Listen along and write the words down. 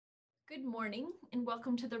Good morning and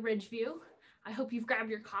welcome to the Ridge View. I hope you've grabbed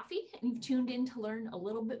your coffee and you've tuned in to learn a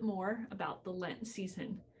little bit more about the Lent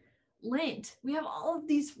season. Lent, we have all of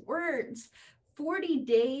these words. 40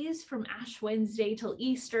 days from Ash Wednesday till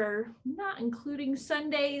Easter, not including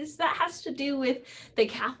Sundays. That has to do with the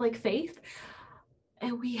Catholic faith.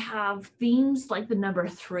 And we have themes like the number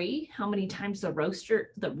 3, how many times the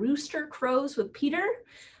rooster crows with Peter.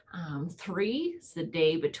 3 is the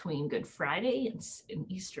day between Good Friday and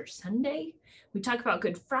Easter Sunday. We talk about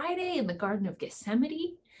Good Friday in the Garden of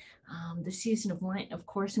Gethsemane. The season of Lent, of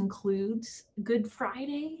course, includes Good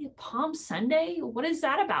Friday, Palm Sunday. What is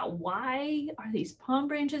that about? Why are these palm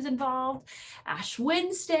branches involved? Ash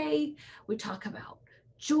Wednesday, we talk about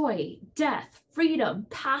joy, death, freedom,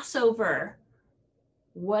 Passover.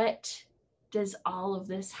 What does all of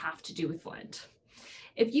this have to do with Lent?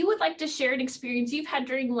 If you would like to share an experience you've had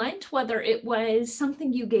during Lent, whether it was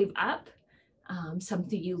something you gave up,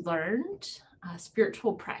 something you learned, a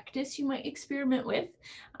spiritual practice you might experiment with,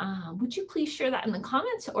 would you please share that in the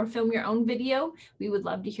comments or film your own video? We would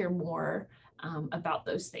love to hear more about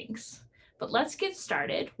those things. But let's get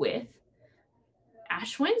started with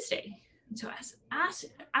Ash Wednesday. So as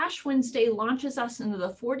Ash Wednesday launches us into the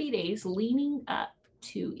 40 days leading up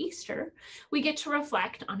to Easter, we get to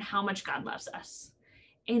reflect on how much God loves us.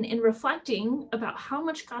 And in reflecting about how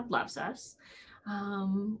much God loves us,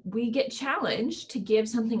 we get challenged to give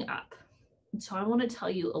something up. And so I want to tell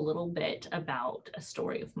you a little bit about a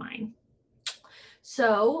story of mine.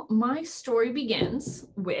 So my story begins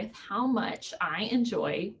with how much I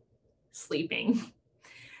enjoy sleeping.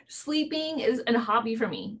 Sleeping is a hobby for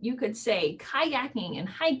me. You could say kayaking and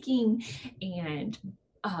hiking and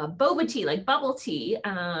boba tea, like bubble tea,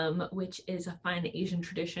 which is a fun Asian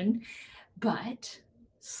tradition, but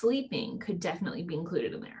sleeping could definitely be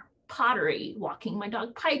included in there. Pottery, walking my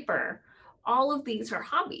dog Piper, all of these are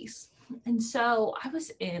hobbies. And so I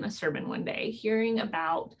was in a sermon one day hearing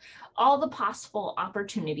about all the possible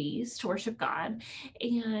opportunities to worship God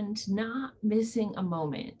and not missing a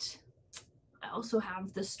moment. I also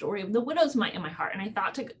have the story of the widow's mite in my heart. And I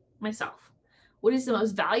thought to myself, what is the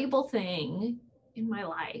most valuable thing in my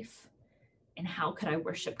life? And how could I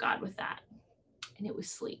worship God with that? And it was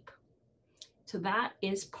sleep. So that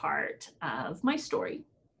is part of my story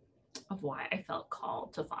of why I felt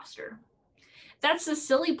called to foster. That's the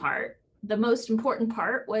silly part. The most important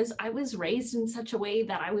part was I was raised in such a way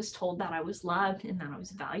that I was told that I was loved and that I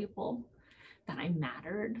was valuable, that I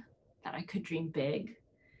mattered, that I could dream big.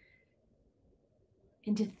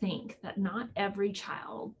 And to think that not every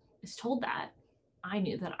child is told that, I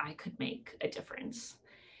knew that I could make a difference.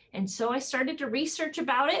 And so I started to research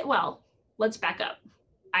about it. Well, let's back up.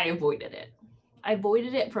 I avoided it. I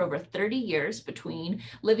avoided it for over 30 years between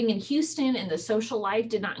living in Houston, and the social life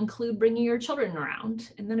did not include bringing your children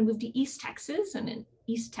around. And then I moved to East Texas, and in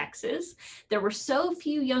East Texas, there were so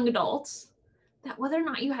few young adults that whether or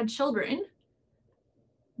not you had children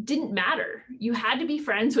didn't matter. You had to be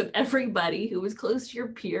friends with everybody who was close to your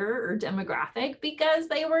peer or demographic because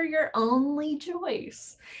they were your only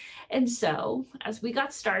choice. And so as we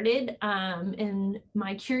got started in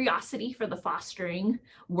my curiosity for the fostering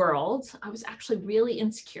world, I was actually really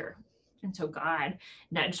insecure. And so God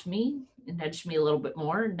nudged me a little bit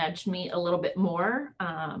more,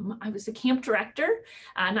 I was a camp counselor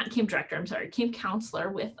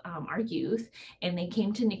with our youth, and they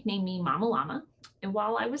came to nickname me Mama Llama. And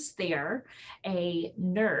while I was there, a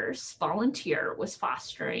nurse volunteer was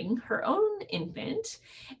fostering her own infant,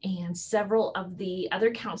 and several of the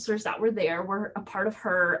other counselors that were there were a part of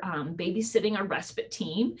her babysitting a respite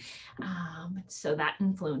team. So that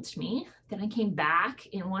influenced me. Then I came back,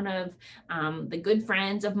 and one of the good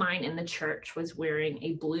friends of mine in the church was wearing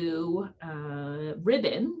a blue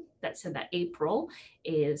ribbon that said that April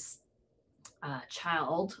is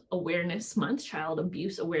Child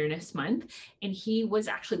Abuse Awareness Month. And he was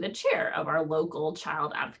actually the chair of our local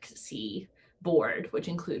child advocacy board, which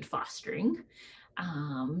include fostering.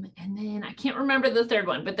 And then I can't remember the third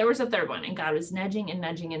one, but there was a third one, and God was nudging and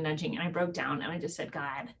nudging and nudging. And I broke down and I just said,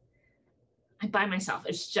 God, I'm by myself.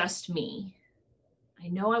 It's just me. I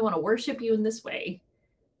know I want to worship you in this way,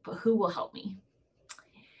 but who will help me?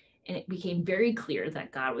 And it became very clear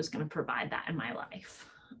that God was going to provide that in my life.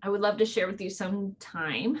 I would love to share with you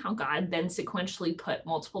sometime how God then sequentially put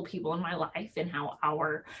multiple people in my life and how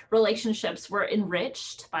our relationships were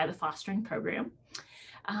enriched by the fostering program.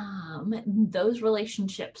 Those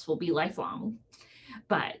relationships will be lifelong,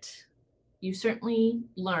 but you certainly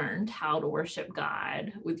learned how to worship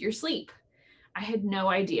God with your sleep. I had no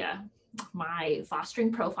idea My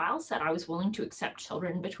fostering profile said I was willing to accept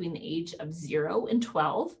children between the age of 0 and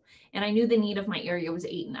 12, and I knew the need of my area was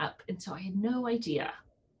 8 and up, and so I had no idea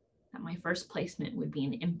that my first placement would be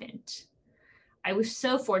an infant. I was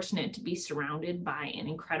so fortunate to be surrounded by an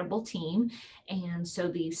incredible team. And so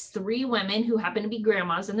these 3 women who happened to be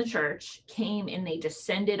grandmas in the church came and they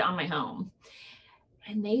descended on my home.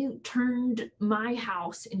 And they turned my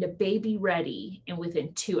house into baby ready. And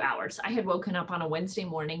within 2 hours, I had woken up on a Wednesday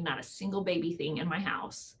morning, not a single baby thing in my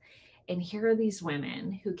house. And here are these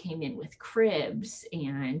women who came in with cribs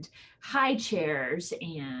and high chairs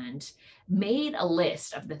and made a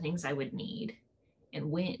list of the things I would need and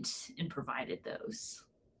went and provided those.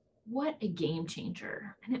 What a game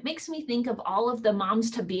changer. And it makes me think of all of the moms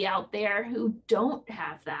to be out there who don't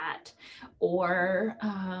have that, or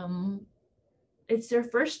it's their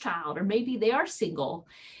first child, or maybe they are single.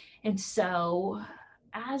 And so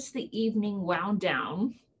as the evening wound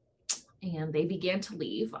down and they began to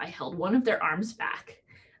leave, I held one of their arms back.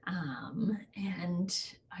 And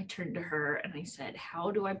I turned to her and I said,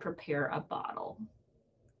 "How do I prepare a bottle?"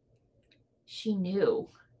 She knew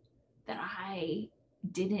that I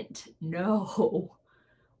didn't know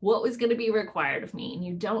what was going to be required of me. And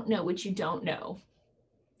you don't know what you don't know.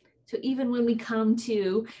 So even when we come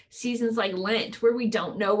to seasons like Lent, where we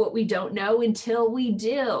don't know what we don't know until we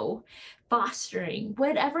do, fostering,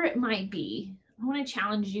 whatever it might be, I want to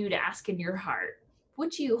challenge you to ask in your heart,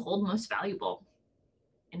 what do you hold most valuable?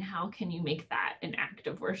 And how can you make that an act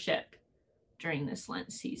of worship during this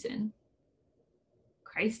Lent season?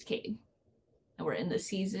 Christ came. And we're in the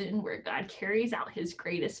season where God carries out his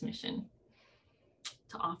greatest mission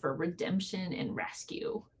to offer redemption and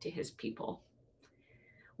rescue to his people.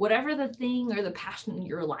 Whatever the thing or the passion in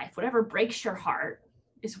your life, whatever breaks your heart,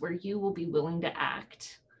 is where you will be willing to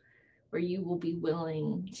act, where you will be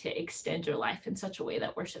willing to extend your life in such a way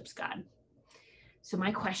that worships God. So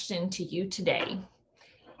my question to you today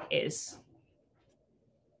is,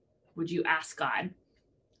 would you ask God,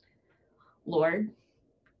 "Lord,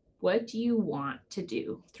 what do you want to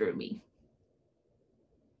do through me?"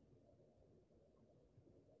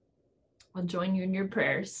 I'll join you in your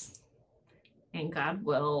prayers, and God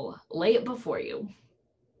will lay it before you.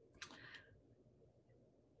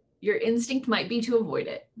 Your instinct might be to avoid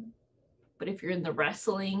it, but if you're in the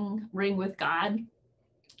wrestling ring with God,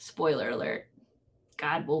 spoiler alert,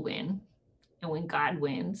 God will win. And when God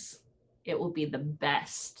wins, it will be the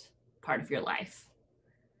best part of your life.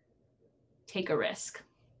 Take a risk.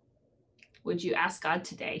 Would you ask God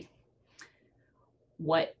today,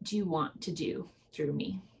 what do you want to do through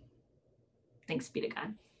me? Thanks be to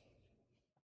God.